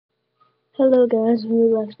Hello guys, when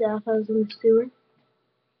we left off I was in the sewer.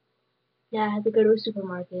 Yeah, I had to go to a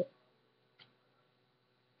supermarket.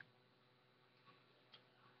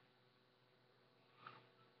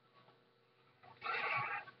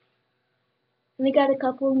 And they got a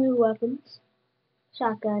couple of new weapons.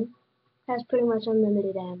 Shotgun. Has pretty much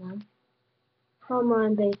unlimited ammo. Home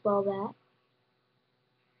run baseball bat.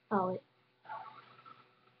 Oh wait.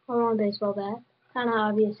 Home run baseball bat. Kinda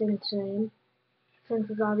obvious in its name, since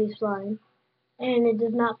it's obvious flying. And it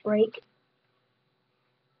does not break.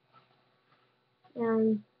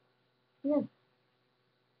 And yeah.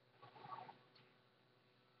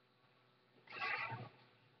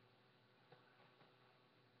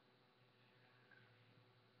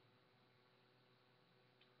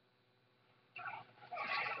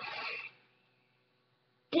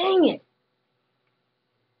 Dang it!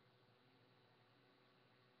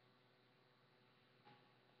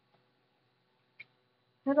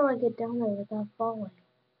 How do I get down there without falling?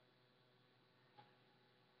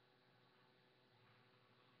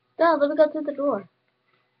 Duh, let me go through the door.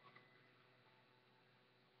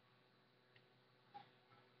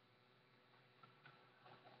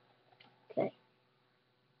 Okay.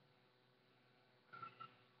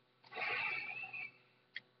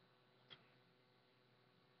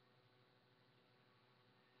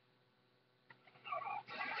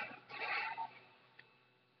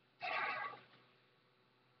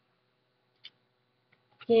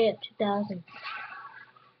 Yeah, 2000.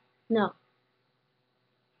 No.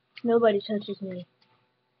 Nobody touches me.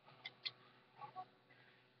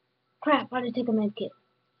 Crap, why did I take a med kit?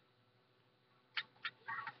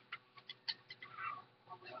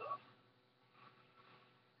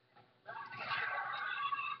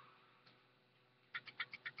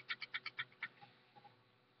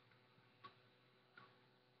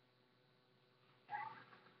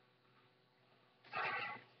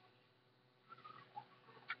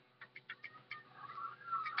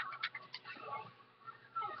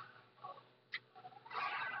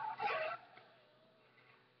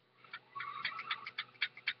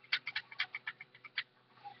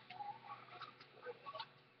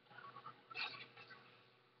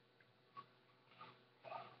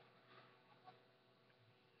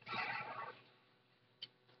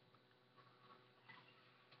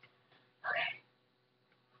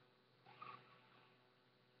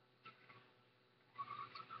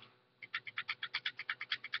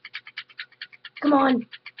 Come on!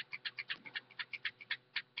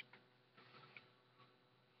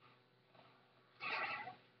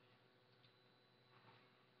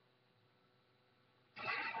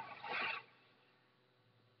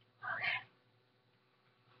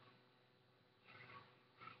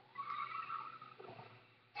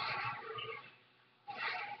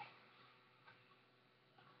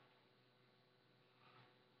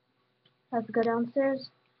 Let's go downstairs.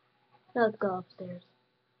 Let's go upstairs.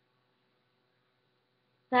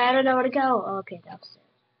 I don't know where to go. Okay, downstairs.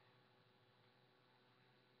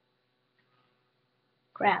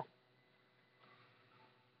 Crap.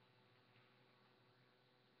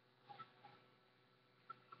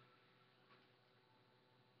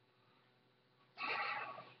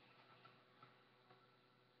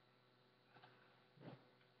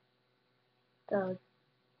 So,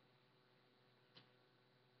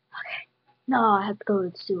 no, I have to go to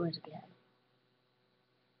the sewers again.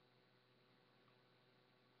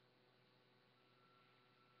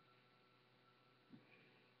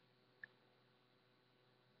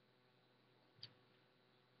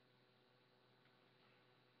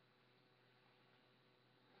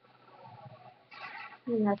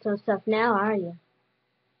 You're not so tough now, are you?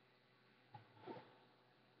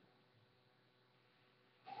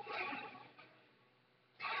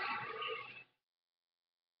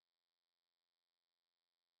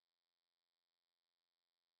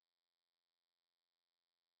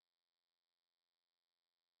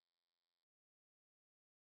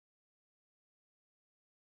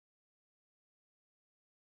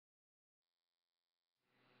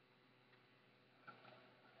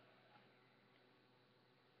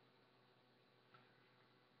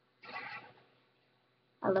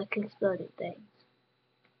 I like exploding things.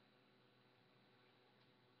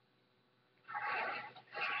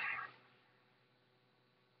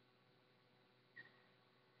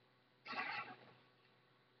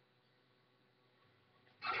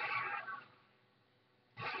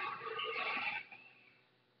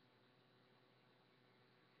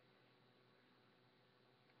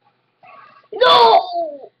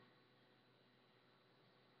 No!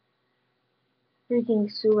 Freaking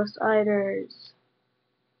suiciders.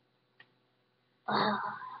 Ah,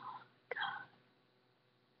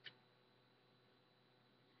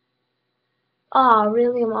 Ah,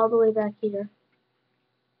 really? I'm all the way back here.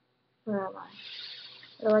 Where am I?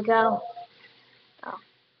 Where do I go? Oh.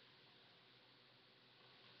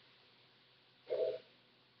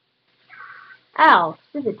 Ow,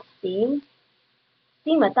 stupid Steam.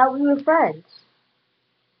 Steam, I thought we were friends.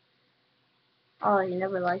 Oh, you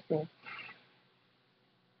never liked me.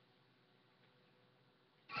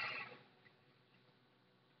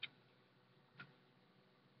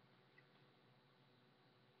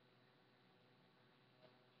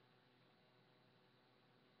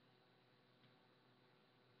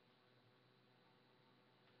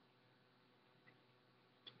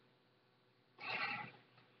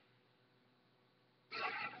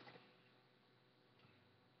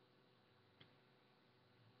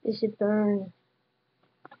 It should burn.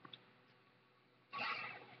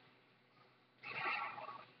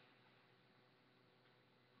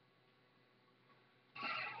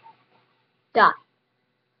 Die.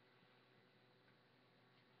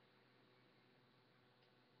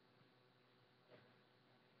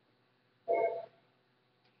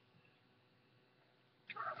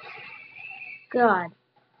 God.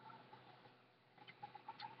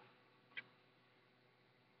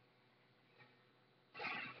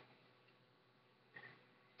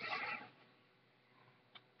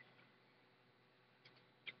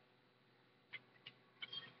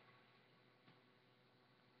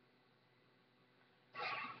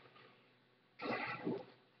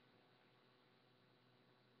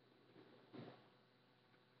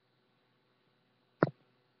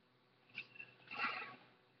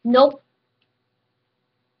 Nope.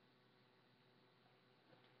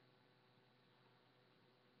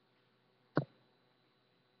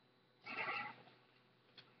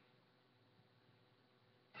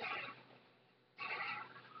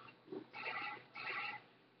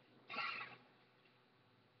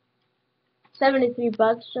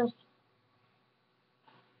 $73 just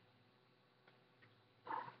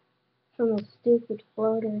from a stupid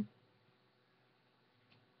floater.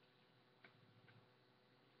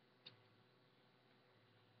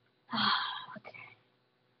 Okay.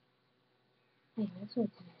 Hey, this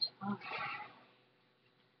one's nice fun.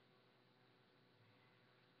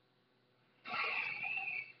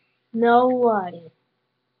 Nobody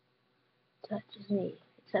touches me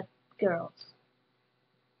except girls.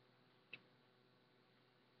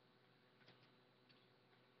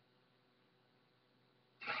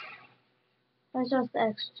 That's just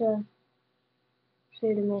extra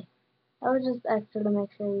true to me. I was just extra to make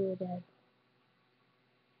sure you were dead.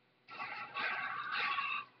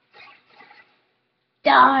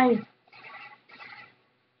 Die!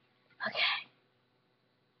 Okay.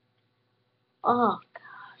 Oh,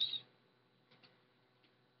 gosh.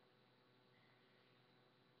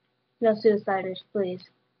 No suiciders, please.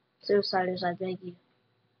 Suiciders, I beg you.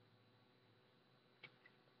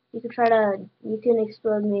 You can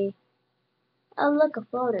explode me. Oh, look, a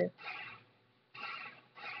floater.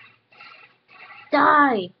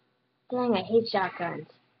 Die! Dang, I hate shotguns.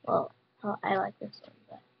 Well, I like this one,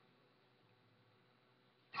 but...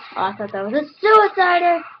 Oh, I thought that was a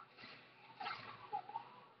suicider!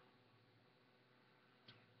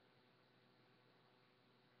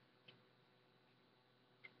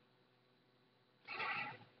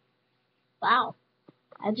 Wow.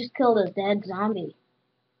 I just killed a dead zombie.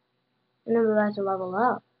 And I'm about to level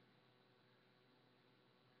up.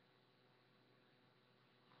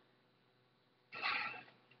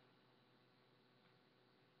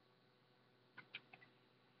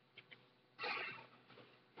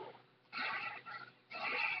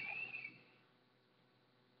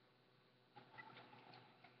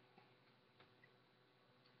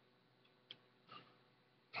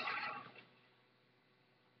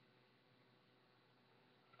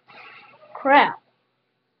 Crap.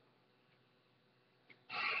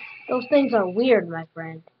 Those things are weird, my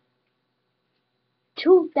friend.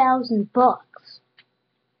 2,000 bucks.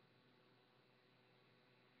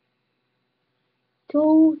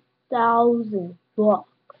 2,000 bucks.